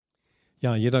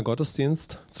Ja, jeder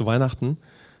Gottesdienst zu Weihnachten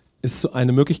ist so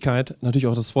eine Möglichkeit, natürlich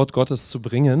auch das Wort Gottes zu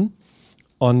bringen.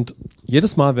 Und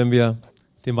jedes Mal, wenn wir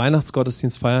den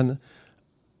Weihnachtsgottesdienst feiern,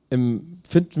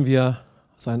 finden wir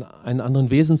so einen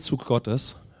anderen Wesenszug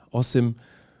Gottes aus dem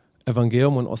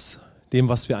Evangelium und aus dem,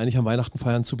 was wir eigentlich am Weihnachten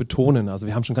feiern, zu betonen. Also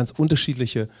wir haben schon ganz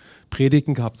unterschiedliche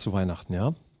Predigten gehabt zu Weihnachten,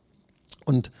 ja.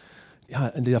 Und ja,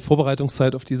 in der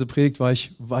Vorbereitungszeit auf diese Predigt war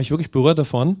ich wirklich berührt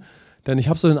davon, denn ich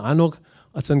habe so den Eindruck,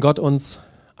 als wenn Gott uns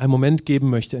einen Moment geben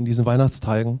möchte in diesen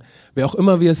Weihnachtstagen, wer auch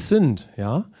immer wir es sind,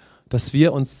 ja, dass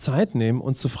wir uns Zeit nehmen,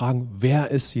 uns zu fragen,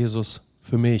 wer ist Jesus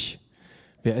für mich?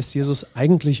 Wer ist Jesus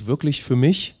eigentlich wirklich für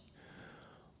mich?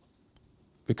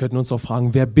 Wir könnten uns auch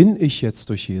fragen, wer bin ich jetzt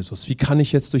durch Jesus? Wie kann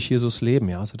ich jetzt durch Jesus leben?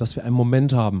 Ja, also, dass wir einen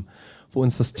Moment haben, wo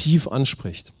uns das tief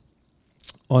anspricht.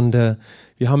 Und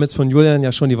wir haben jetzt von Julian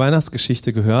ja schon die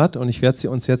Weihnachtsgeschichte gehört und ich werde sie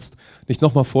uns jetzt nicht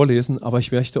nochmal vorlesen, aber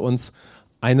ich möchte uns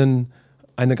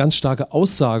eine ganz starke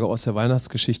Aussage aus der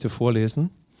Weihnachtsgeschichte vorlesen,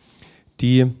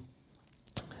 die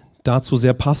dazu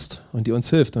sehr passt und die uns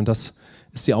hilft. Und das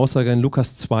ist die Aussage in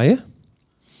Lukas 2,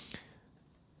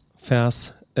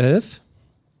 Vers 11.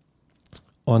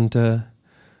 Und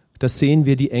das sehen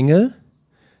wir die Engel,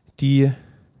 die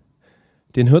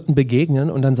den Hirten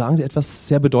begegnen und dann sagen sie etwas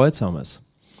sehr Bedeutsames.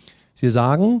 Sie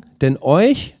sagen, denn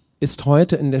euch ist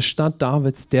heute in der Stadt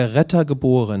Davids der Retter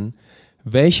geboren,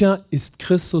 welcher ist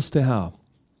Christus der Herr.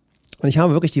 Und ich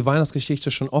habe wirklich die Weihnachtsgeschichte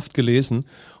schon oft gelesen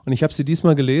und ich habe sie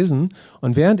diesmal gelesen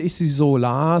und während ich sie so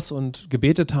las und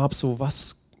gebetet habe, so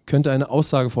was könnte eine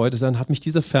Aussage für heute sein, hat mich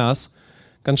dieser Vers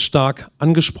ganz stark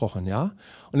angesprochen, ja.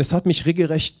 Und es hat mich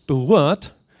regelrecht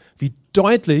berührt, wie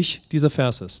deutlich dieser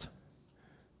Vers ist.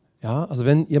 Ja, also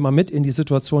wenn ihr mal mit in die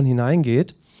Situation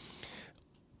hineingeht,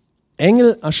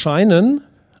 Engel erscheinen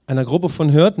einer Gruppe von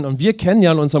Hirten und wir kennen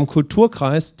ja in unserem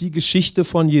Kulturkreis die Geschichte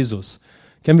von Jesus.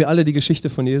 Kennen wir alle die Geschichte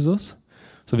von Jesus?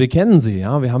 So, wir kennen sie,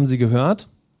 ja, wir haben sie gehört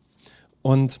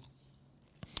und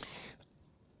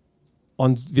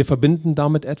wir verbinden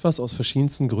damit etwas aus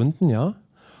verschiedensten Gründen, ja.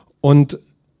 Und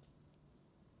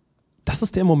das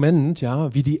ist der Moment,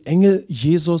 ja, wie die Engel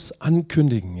Jesus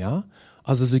ankündigen, ja.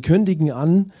 Also sie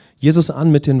kündigen Jesus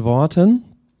an mit den Worten: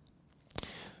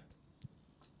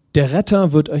 Der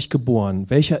Retter wird euch geboren,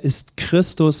 welcher ist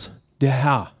Christus der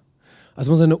Herr.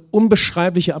 Also es muss eine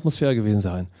unbeschreibliche Atmosphäre gewesen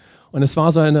sein. Und es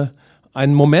war so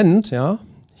ein Moment, ja,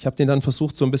 ich habe den dann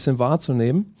versucht so ein bisschen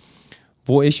wahrzunehmen,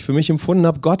 wo ich für mich empfunden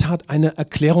habe, Gott hat eine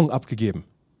Erklärung abgegeben.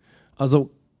 Also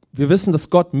wir wissen, dass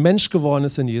Gott Mensch geworden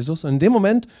ist in Jesus. Und in dem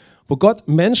Moment, wo Gott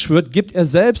Mensch wird, gibt er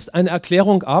selbst eine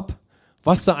Erklärung ab,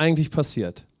 was da eigentlich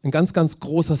passiert. In ganz, ganz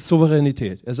großer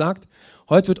Souveränität. Er sagt,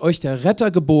 heute wird euch der Retter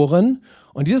geboren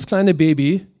und dieses kleine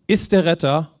Baby ist der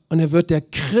Retter und er wird der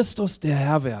Christus, der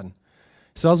Herr werden.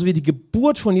 Es war so, wie die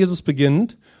Geburt von Jesus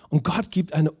beginnt und Gott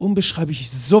gibt eine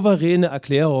unbeschreiblich souveräne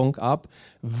Erklärung ab,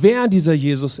 wer dieser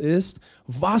Jesus ist,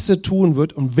 was er tun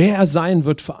wird und wer er sein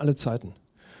wird für alle Zeiten.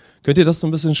 Könnt ihr das so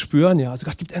ein bisschen spüren? Ja, also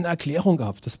Gott gibt eine Erklärung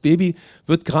ab. Das Baby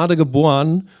wird gerade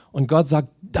geboren und Gott sagt,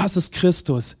 das ist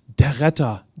Christus, der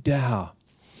Retter, der Herr.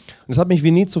 Und das hat mich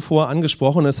wie nie zuvor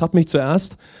angesprochen. Es hat mich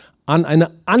zuerst an eine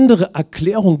andere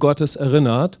Erklärung Gottes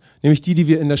erinnert, nämlich die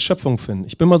wir in der Schöpfung finden.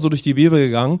 Ich bin mal so durch die Bibel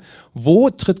gegangen. Wo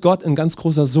tritt Gott in ganz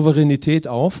großer Souveränität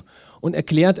auf und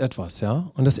erklärt etwas? Ja?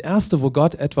 Und das Erste, wo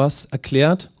Gott etwas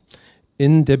erklärt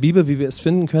in der Bibel, wie wir es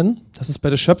finden können, das ist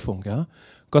bei der Schöpfung. Ja?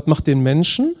 Gott macht den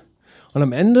Menschen und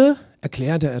am Ende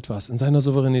erklärt er etwas in seiner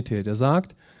Souveränität. Er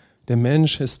sagt, der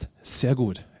Mensch ist sehr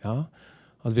gut. Ja?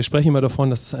 Also wir sprechen immer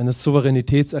davon, dass es eine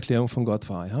Souveränitätserklärung von Gott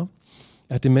war. Ja?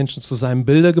 Er hat den Menschen zu seinem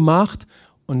Bilde gemacht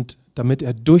und damit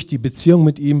er durch die Beziehung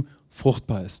mit ihm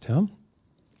fruchtbar ist. Ja?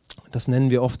 Das nennen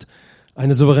wir oft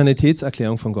eine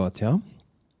Souveränitätserklärung von Gott. Ja?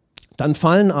 Dann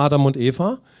fallen Adam und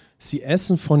Eva, sie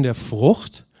essen von der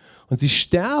Frucht und sie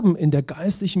sterben in der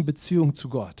geistlichen Beziehung zu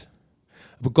Gott.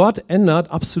 Aber Gott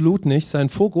ändert absolut nicht, sein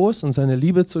Fokus und seine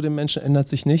Liebe zu den Menschen ändert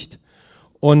sich nicht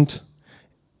und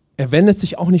er wendet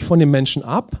sich auch nicht von dem Menschen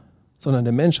ab, sondern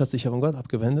der Mensch hat sich ja von Gott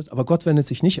abgewendet, aber Gott wendet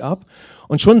sich nicht ab.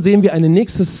 Und schon sehen wir eine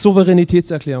nächste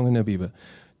Souveränitätserklärung in der Bibel,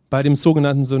 bei dem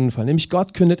sogenannten Sündenfall. Nämlich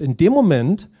Gott kündet in dem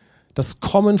Moment das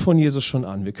Kommen von Jesus schon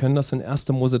an. Wir können das in 1.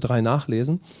 Mose 3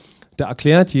 nachlesen. Da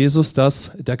erklärt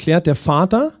der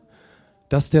Vater,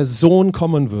 dass der Sohn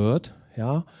kommen wird,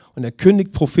 ja, und er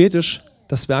kündigt prophetisch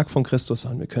das Werk von Christus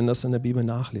an. Wir können das in der Bibel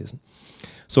nachlesen.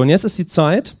 So, und jetzt ist die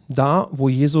Zeit da, wo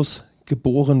Jesus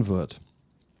geboren wird.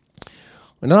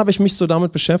 Und dann habe ich mich so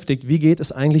damit beschäftigt, wie geht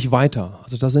es eigentlich weiter?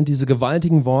 Also da sind diese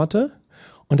gewaltigen Worte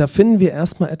und da finden wir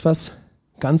erstmal etwas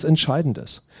ganz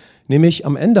Entscheidendes. Nämlich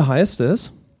am Ende heißt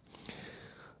es,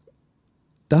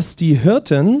 dass die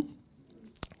Hirten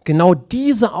genau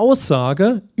diese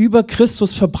Aussage über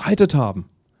Christus verbreitet haben.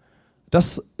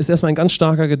 Das ist erstmal ein ganz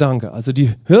starker Gedanke. Also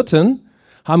die Hirten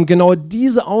haben genau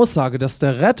diese Aussage, dass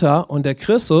der Retter und der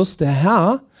Christus, der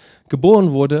Herr,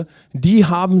 geboren wurde, die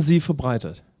haben sie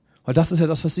verbreitet. Weil das ist ja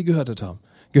das, was sie gehört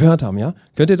haben, ja?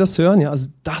 Könnt ihr das hören? Ja, also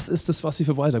das ist das, was sie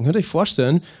verbreitet haben. Könnt ihr euch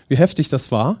vorstellen, wie heftig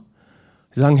das war?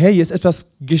 Sie sagen, hey, hier ist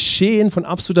etwas geschehen von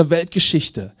absoluter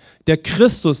Weltgeschichte. Der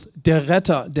Christus, der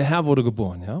Retter, der Herr wurde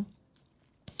geboren, ja?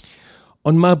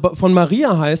 Und von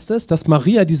Maria heißt es, dass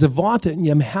Maria diese Worte in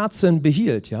ihrem Herzen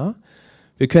behielt, ja?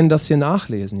 Wir können das hier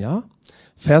nachlesen, ja?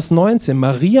 Vers 19,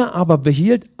 Maria aber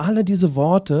behielt alle diese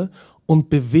Worte und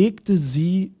bewegte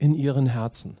sie in ihren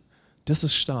Herzen. Das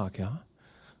ist stark, ja?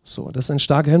 So, das ist ein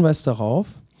starker Hinweis darauf,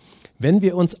 wenn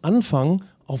wir uns anfangen,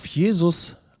 auf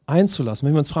Jesus einzulassen,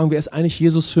 wenn wir uns fragen, wer ist eigentlich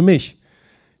Jesus für mich?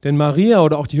 Denn Maria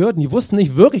oder auch die Hirten, die wussten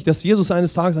nicht wirklich, dass Jesus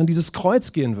eines Tages an dieses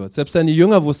Kreuz gehen wird. Selbst seine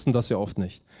Jünger wussten das ja oft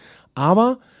nicht.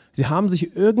 Aber sie haben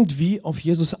sich irgendwie auf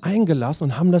Jesus eingelassen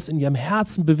und haben das in ihrem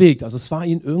Herzen bewegt. Also es war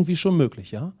ihnen irgendwie schon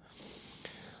möglich, ja?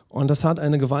 Und das hat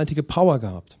eine gewaltige Power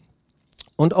gehabt.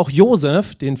 Und auch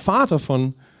Josef, den Vater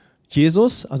von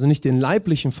Jesus, also nicht den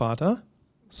leiblichen Vater,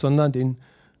 sondern den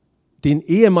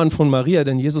Ehemann von Maria,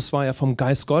 denn Jesus war ja vom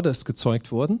Geist Gottes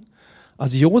gezeugt worden.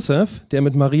 Also Josef, der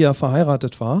mit Maria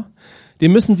verheiratet war,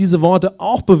 den müssen diese Worte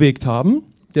auch bewegt haben,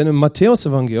 denn im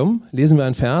Matthäus-Evangelium lesen wir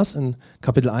einen Vers in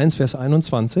Kapitel 1, Vers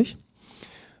 21.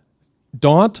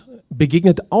 Dort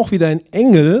begegnet auch wieder ein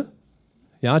Engel,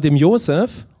 ja, dem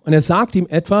Josef, und er sagt ihm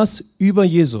etwas über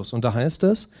Jesus. Und da heißt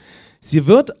es, sie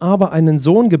wird aber einen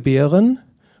Sohn gebären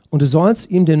und du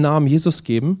sollst ihm den Namen Jesus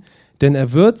geben, denn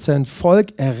er wird sein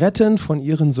Volk erretten von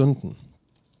ihren Sünden.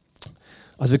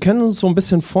 Also wir können uns so ein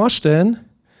bisschen vorstellen,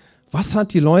 was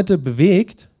hat die Leute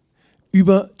bewegt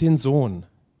über den Sohn,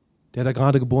 der da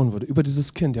gerade geboren wurde, über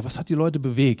dieses Kind. Ja, was hat die Leute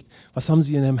bewegt? Was haben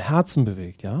sie in ihrem Herzen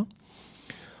bewegt? Ja?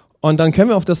 Und dann können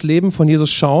wir auf das Leben von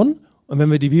Jesus schauen. Und wenn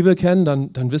wir die Bibel kennen,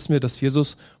 dann wissen wir, dass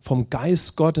Jesus vom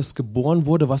Geist Gottes geboren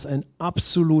wurde, was ein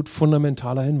absolut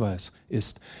fundamentaler Hinweis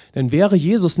ist. Denn wäre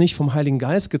Jesus nicht vom Heiligen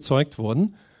Geist gezeugt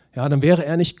worden, ja, dann wäre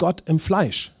er nicht Gott im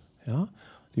Fleisch. Ja?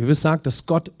 Die Bibel sagt, dass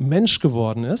Gott Mensch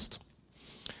geworden ist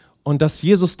und dass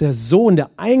Jesus der Sohn, der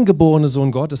eingeborene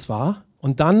Sohn Gottes war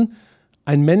und dann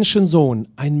ein Menschensohn,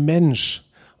 ein Mensch,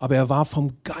 aber er war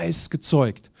vom Geist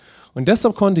gezeugt. Und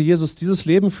deshalb konnte Jesus dieses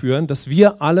Leben führen, das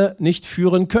wir alle nicht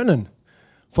führen können,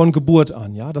 von Geburt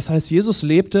an. Ja? Das heißt, Jesus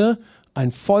lebte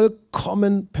ein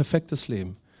vollkommen perfektes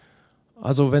Leben.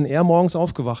 Also wenn er morgens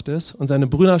aufgewacht ist und seine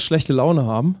Brüder schlechte Laune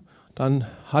haben, dann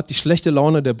hat die schlechte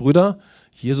Laune der Brüder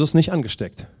Jesus nicht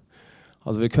angesteckt.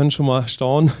 Also wir können schon mal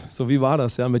staunen, so wie war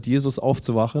das, ja, mit Jesus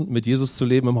aufzuwachen, mit Jesus zu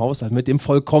leben im Haushalt, mit dem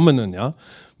Vollkommenen, ja,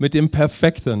 mit dem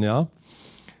Perfekten, ja.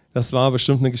 Das war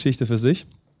bestimmt eine Geschichte für sich.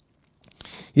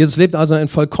 Jesus lebt also ein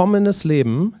vollkommenes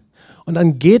Leben und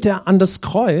dann geht er an das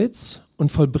Kreuz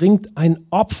und vollbringt ein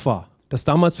Opfer, das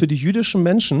damals für die jüdischen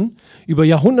Menschen über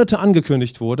Jahrhunderte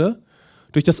angekündigt wurde,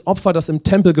 durch das Opfer, das im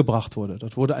Tempel gebracht wurde.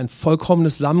 Dort wurde ein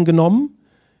vollkommenes Lamm genommen,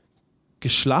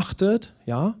 geschlachtet,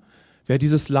 ja. Wer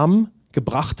dieses Lamm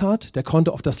gebracht hat, der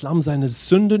konnte auf das Lamm seine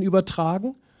Sünden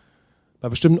übertragen. Bei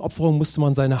bestimmten Opferungen musste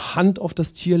man seine Hand auf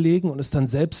das Tier legen und es dann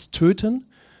selbst töten,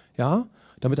 ja,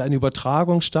 damit eine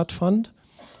Übertragung stattfand.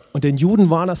 Und den Juden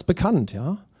war das bekannt,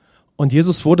 ja. Und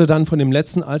Jesus wurde dann von dem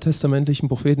letzten alttestamentlichen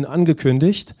Propheten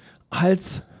angekündigt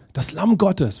als das Lamm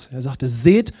Gottes. Er sagte,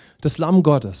 seht das Lamm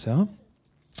Gottes, ja.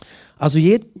 Also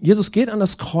Jesus geht an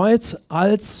das Kreuz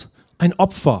als ein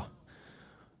Opfer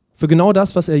für genau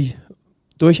das, was er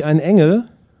durch einen Engel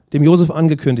dem Josef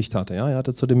angekündigt hatte. Ja, er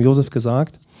hatte zu dem Josef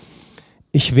gesagt,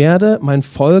 ich werde mein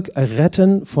Volk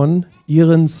erretten von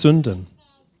ihren Sünden.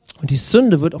 Und die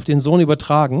Sünde wird auf den Sohn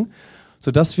übertragen,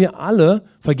 sodass wir alle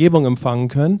Vergebung empfangen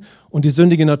können. Und die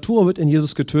sündige Natur wird in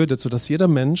Jesus getötet, sodass jeder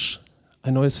Mensch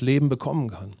ein neues Leben bekommen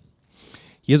kann.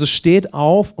 Jesus steht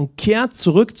auf und kehrt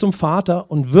zurück zum Vater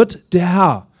und wird der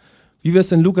Herr. Wie wir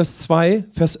es in Lukas 2,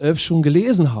 Vers 11 schon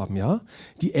gelesen haben, ja.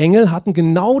 Die Engel hatten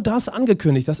genau das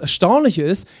angekündigt. Das Erstaunliche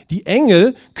ist, die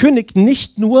Engel kündigten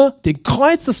nicht nur den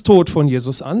Kreuzestod von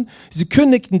Jesus an, sie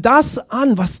kündigten das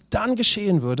an, was dann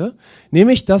geschehen würde,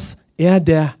 nämlich, dass er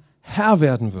der Herr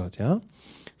werden wird, ja.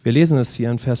 Wir lesen es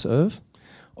hier in Vers 11.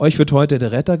 Euch wird heute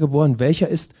der Retter geboren, welcher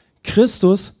ist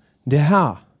Christus, der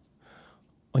Herr.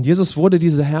 Und Jesus wurde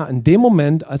dieser Herr in dem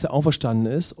Moment, als er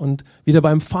auferstanden ist und wieder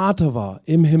beim Vater war,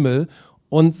 im Himmel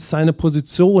und seine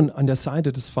Position an der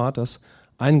Seite des Vaters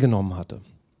eingenommen hatte.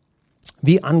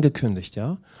 Wie angekündigt,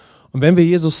 ja. Und wenn wir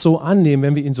Jesus so annehmen,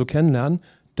 wenn wir ihn so kennenlernen,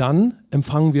 dann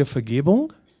empfangen wir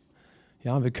Vergebung.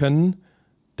 Ja, wir können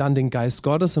dann den Geist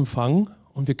Gottes empfangen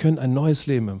und wir können ein neues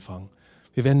Leben empfangen.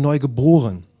 Wir werden neu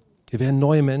geboren. Wir werden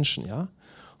neue Menschen, ja?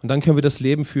 Und dann können wir das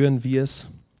Leben führen, wie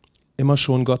es immer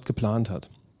schon Gott geplant hat.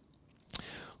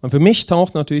 Und für mich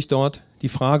taucht natürlich dort die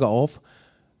Frage auf,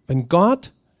 wenn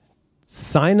Gott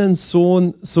seinen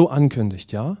Sohn so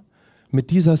ankündigt, ja,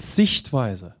 mit dieser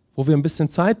Sichtweise, wo wir ein bisschen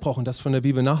Zeit brauchen, das von der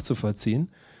Bibel nachzuvollziehen,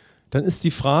 dann ist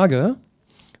die Frage,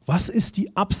 was ist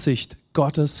die Absicht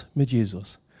Gottes mit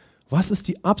Jesus? Was ist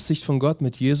die Absicht von Gott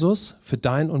mit Jesus für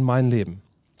dein und mein Leben?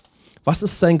 Was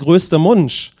ist sein größter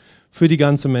Wunsch für die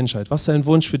ganze Menschheit? Was ist sein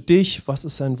Wunsch für dich? Was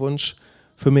ist sein Wunsch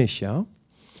für mich? Ja?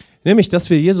 Nämlich, dass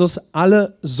wir Jesus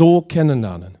alle so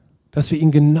kennenlernen. Dass wir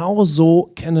ihn genau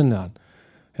so kennenlernen.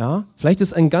 Ja? Vielleicht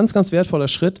ist ein ganz, ganz wertvoller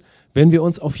Schritt, wenn wir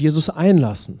uns auf Jesus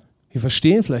einlassen. Wir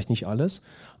verstehen vielleicht nicht alles,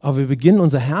 aber wir beginnen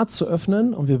unser Herz zu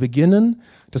öffnen und wir beginnen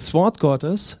das Wort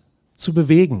Gottes zu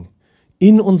bewegen.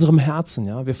 In unserem Herzen.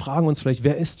 Ja? Wir fragen uns vielleicht,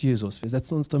 wer ist Jesus? Wir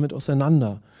setzen uns damit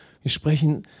auseinander. Wir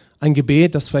sprechen ein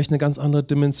Gebet, das vielleicht eine ganz andere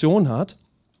Dimension hat,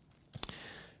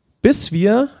 bis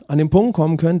wir an den Punkt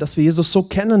kommen können, dass wir Jesus so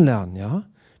kennenlernen. Ja?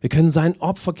 Wir können sein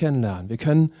Opfer kennenlernen. Wir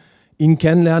können ihn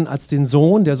kennenlernen als den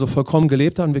Sohn, der so vollkommen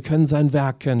gelebt hat, und wir können sein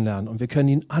Werk kennenlernen und wir können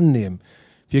ihn annehmen.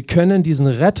 Wir können diesen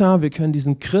Retter, wir können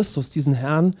diesen Christus, diesen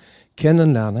Herrn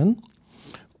kennenlernen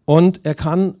und er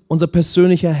kann unser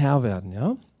persönlicher Herr werden.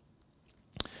 Ja?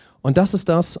 Und das ist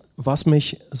das, was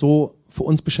mich so für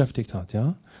uns beschäftigt hat.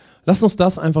 Ja? Lass uns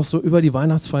das einfach so über die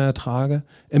Weihnachtsfeiertage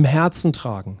im Herzen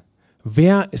tragen.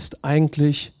 Wer ist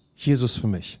eigentlich Jesus für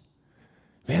mich?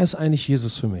 Wer ist eigentlich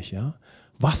Jesus für mich? Ja?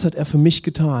 Was hat er für mich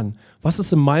getan? Was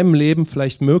ist in meinem Leben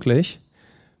vielleicht möglich,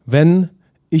 wenn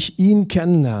ich ihn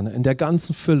kennenlerne in der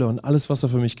ganzen Fülle und alles, was er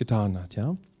für mich getan hat?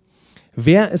 Ja?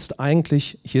 Wer ist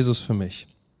eigentlich Jesus für mich?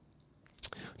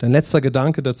 Und ein letzter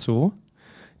Gedanke dazu,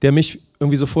 der mich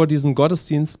irgendwie so vor diesem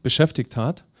Gottesdienst beschäftigt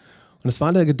hat. Und es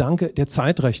war der Gedanke der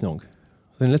Zeitrechnung.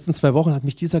 In den letzten 2 Wochen hat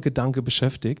mich dieser Gedanke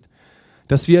beschäftigt,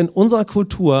 dass wir in unserer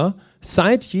Kultur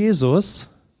seit Jesus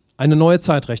eine neue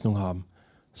Zeitrechnung haben.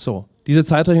 So, diese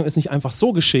Zeitrechnung ist nicht einfach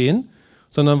so geschehen,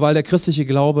 sondern weil der christliche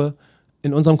Glaube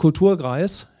in unserem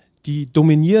Kulturkreis die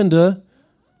dominierende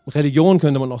Religion,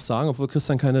 könnte man auch sagen, obwohl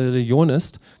Christian keine Religion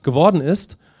ist, geworden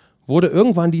ist, wurde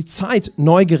irgendwann die Zeit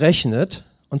neu gerechnet,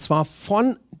 und zwar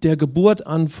von der Geburt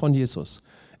an von Jesus.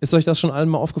 Ist euch das schon allen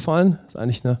mal aufgefallen?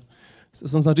 Das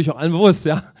ist uns natürlich auch allen bewusst,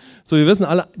 ja. So, wir wissen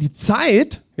alle, die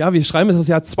Zeit, ja, wir schreiben jetzt das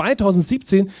Jahr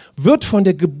 2017, wird von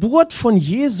der Geburt von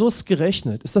Jesus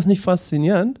gerechnet. Ist das nicht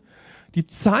faszinierend? Die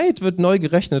Zeit wird neu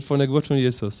gerechnet von der Geburt von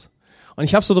Jesus. Und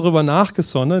ich habe so darüber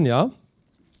nachgesonnen, ja,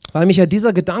 weil mich ja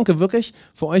dieser Gedanke wirklich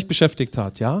für euch beschäftigt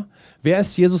hat, ja. Wer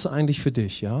ist Jesus eigentlich für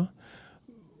dich, ja?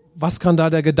 Was kann da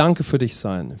der Gedanke für dich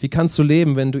sein? Wie kannst du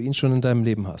leben, wenn du ihn schon in deinem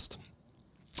Leben hast?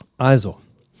 Also,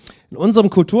 in unserem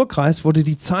Kulturkreis wurde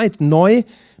die Zeit neu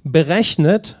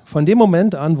berechnet von dem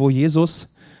Moment an, wo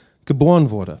Jesus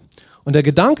geboren wurde. Und der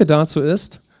Gedanke dazu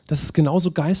ist, dass es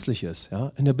genauso geistlich ist,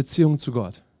 ja, in der Beziehung zu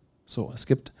Gott. So, es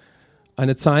gibt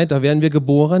eine Zeit, da werden wir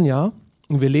geboren, ja,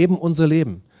 und wir leben unser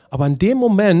Leben. Aber in dem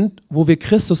Moment, wo wir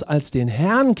Christus als den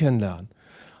Herrn kennenlernen,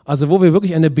 also wo wir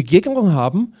wirklich eine Begegnung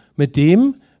haben mit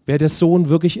dem, wer der Sohn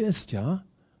wirklich ist, ja,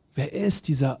 wer ist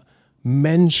dieser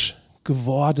Mensch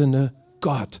gewordene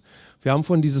Gott? Wir haben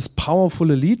von dieses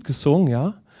powervolle Lied gesungen,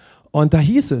 ja, und da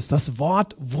hieß es, das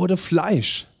Wort wurde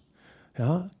Fleisch,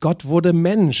 ja, Gott wurde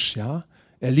Mensch, ja,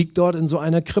 er liegt dort in so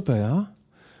einer Krippe, ja,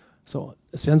 so,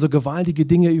 es werden so gewaltige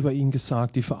Dinge über ihn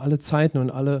gesagt, die für alle Zeiten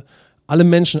und alle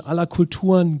Menschen, aller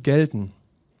Kulturen gelten.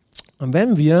 Und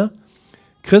wenn wir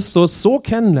Christus so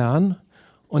kennenlernen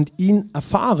und ihn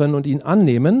erfahren und ihn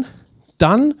annehmen,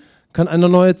 dann kann eine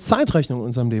neue Zeitrechnung in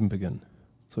unserem Leben beginnen.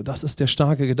 So, das ist der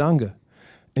starke Gedanke.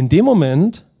 In dem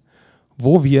Moment,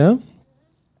 wo wir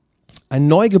ein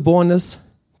neugeborenes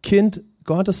Kind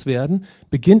Gottes werden,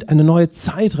 beginnt eine neue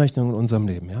Zeitrechnung in unserem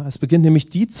Leben. Ja? Es beginnt nämlich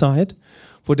die Zeit,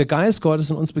 wo der Geist Gottes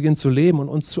in uns beginnt zu leben und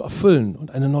uns zu erfüllen und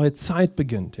eine neue Zeit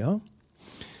beginnt. Ja?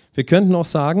 Wir könnten auch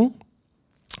sagen,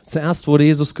 zuerst wurde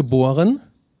Jesus geboren,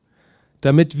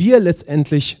 damit wir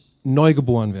letztendlich neu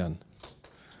geboren werden.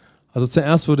 Also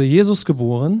zuerst wurde Jesus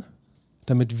geboren,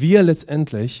 damit wir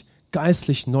letztendlich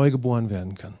geistlich neu geboren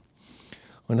werden können.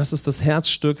 Und das ist das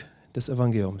Herzstück des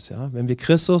Evangeliums. Ja? Wenn wir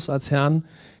Christus als Herrn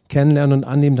kennenlernen und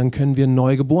annehmen, dann können wir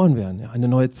neu geboren werden. Ja? Eine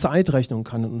neue Zeitrechnung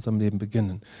kann in unserem Leben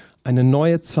beginnen. Eine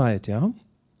neue Zeit, ja.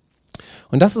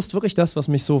 Und das ist wirklich das, was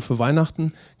mich so für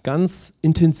Weihnachten ganz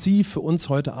intensiv für uns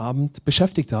heute Abend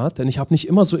beschäftigt hat, denn ich habe nicht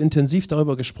immer so intensiv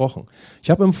darüber gesprochen. Ich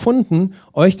habe empfunden,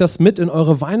 euch das mit in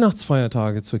eure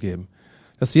Weihnachtsfeiertage zu geben,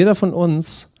 dass jeder von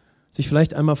uns sich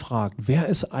vielleicht einmal fragt, wer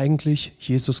ist eigentlich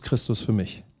Jesus Christus für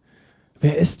mich?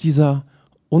 Wer ist dieser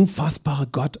unfassbare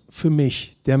Gott für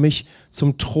mich, der mich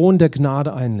zum Thron der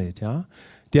Gnade einlädt, ja?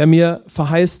 Der mir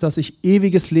verheißt, dass ich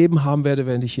ewiges Leben haben werde,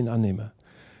 wenn ich ihn annehme.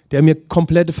 Der mir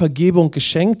komplette Vergebung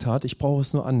geschenkt hat, ich brauche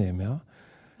es nur annehmen, ja?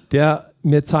 Der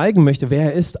mir zeigen möchte,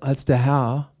 wer er ist als der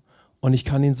Herr und ich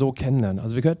kann ihn so kennenlernen.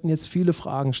 Also wir könnten jetzt viele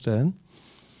Fragen stellen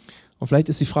und vielleicht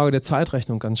ist die Frage der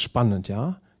Zeitrechnung ganz spannend,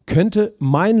 ja? Könnte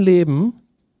mein Leben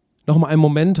nochmal einen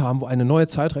Moment haben, wo eine neue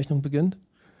Zeitrechnung beginnt?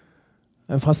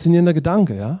 Ein faszinierender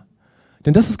Gedanke, ja?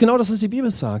 Denn das ist genau das, was die Bibel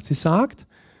sagt. Sie sagt,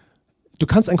 du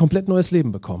kannst ein komplett neues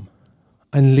Leben bekommen.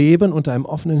 Ein Leben unter einem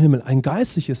offenen Himmel, ein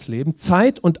geistliches Leben.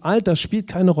 Zeit und Alter spielt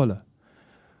keine Rolle.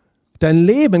 Dein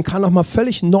Leben kann nochmal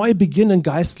völlig neu beginnen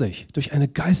geistlich, durch eine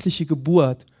geistliche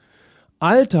Geburt.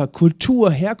 Alter,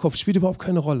 Kultur, Herkunft spielt überhaupt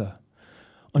keine Rolle.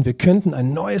 Und wir könnten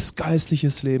ein neues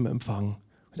geistliches Leben empfangen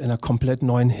mit einer komplett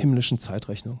neuen himmlischen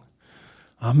Zeitrechnung.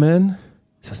 Amen.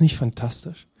 Ist das nicht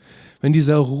fantastisch? Wenn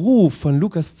dieser Ruf von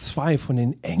Lukas 2, von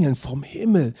den Engeln vom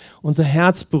Himmel unser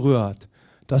Herz berührt,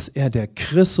 dass er der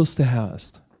Christus der Herr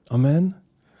ist. Amen.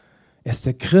 Er ist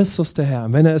der Christus der Herr.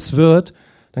 Und wenn er es wird,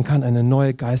 dann kann eine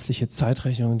neue geistliche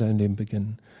Zeitrechnung in deinem Leben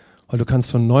beginnen. Weil du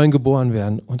kannst von Neuem geboren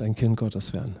werden und ein Kind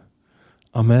Gottes werden.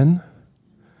 Amen.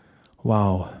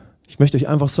 Wow. Ich möchte euch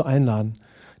einfach so einladen,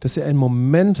 dass ihr einen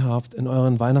Moment habt in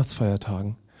euren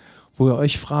Weihnachtsfeiertagen, wo ihr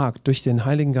euch fragt, durch den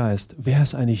Heiligen Geist, wer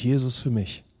ist eigentlich Jesus für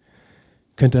mich?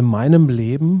 Könnte in meinem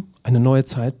Leben eine neue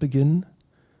Zeit beginnen,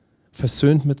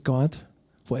 versöhnt mit Gott,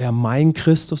 wo er mein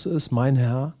Christus ist, mein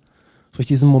Herr, wo ich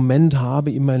diesen Moment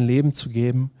habe, ihm mein Leben zu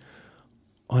geben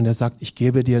und er sagt, ich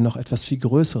gebe dir noch etwas viel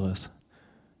Größeres.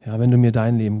 Ja, wenn du mir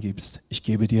dein Leben gibst, ich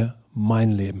gebe dir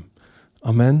mein Leben.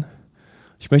 Amen.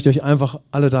 Ich möchte euch einfach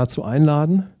alle dazu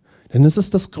einladen, denn es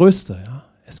ist das Größte. Ja?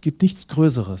 Es gibt nichts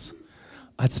Größeres,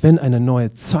 als wenn eine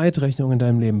neue Zeitrechnung in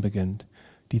deinem Leben beginnt.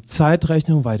 Die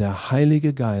Zeitrechnung, weil der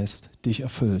Heilige Geist dich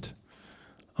erfüllt.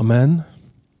 Amen.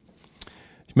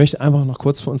 Ich möchte einfach noch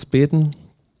kurz für uns beten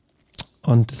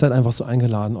und seid einfach so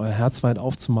eingeladen, euer Herz weit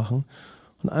aufzumachen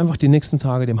und einfach die nächsten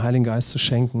Tage dem Heiligen Geist zu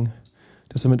schenken,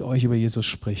 dass er mit euch über Jesus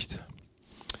spricht.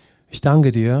 Ich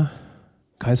danke dir,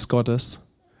 Geist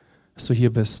Gottes, dass du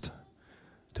hier bist,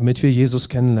 damit wir Jesus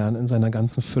kennenlernen in seiner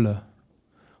ganzen Fülle.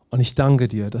 Und ich danke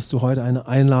dir, dass du heute eine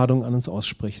Einladung an uns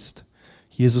aussprichst,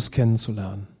 Jesus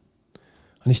kennenzulernen.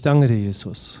 Und ich danke dir,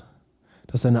 Jesus,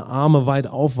 dass deine Arme weit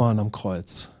auf waren am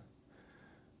Kreuz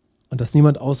und dass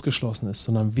niemand ausgeschlossen ist,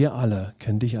 sondern wir alle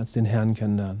können dich als den Herrn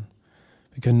kennenlernen.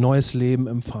 Wir können neues Leben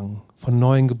empfangen, von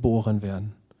Neuem geboren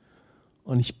werden.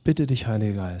 Und ich bitte dich,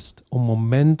 Heiliger Geist, um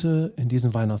Momente in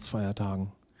diesen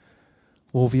Weihnachtsfeiertagen,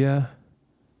 wo wir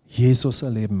Jesus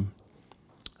erleben,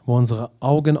 wo unsere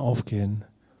Augen aufgehen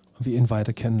und wir ihn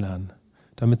weiter kennenlernen.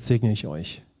 Damit segne ich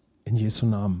euch. In Jesu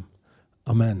Namen.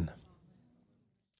 Amen.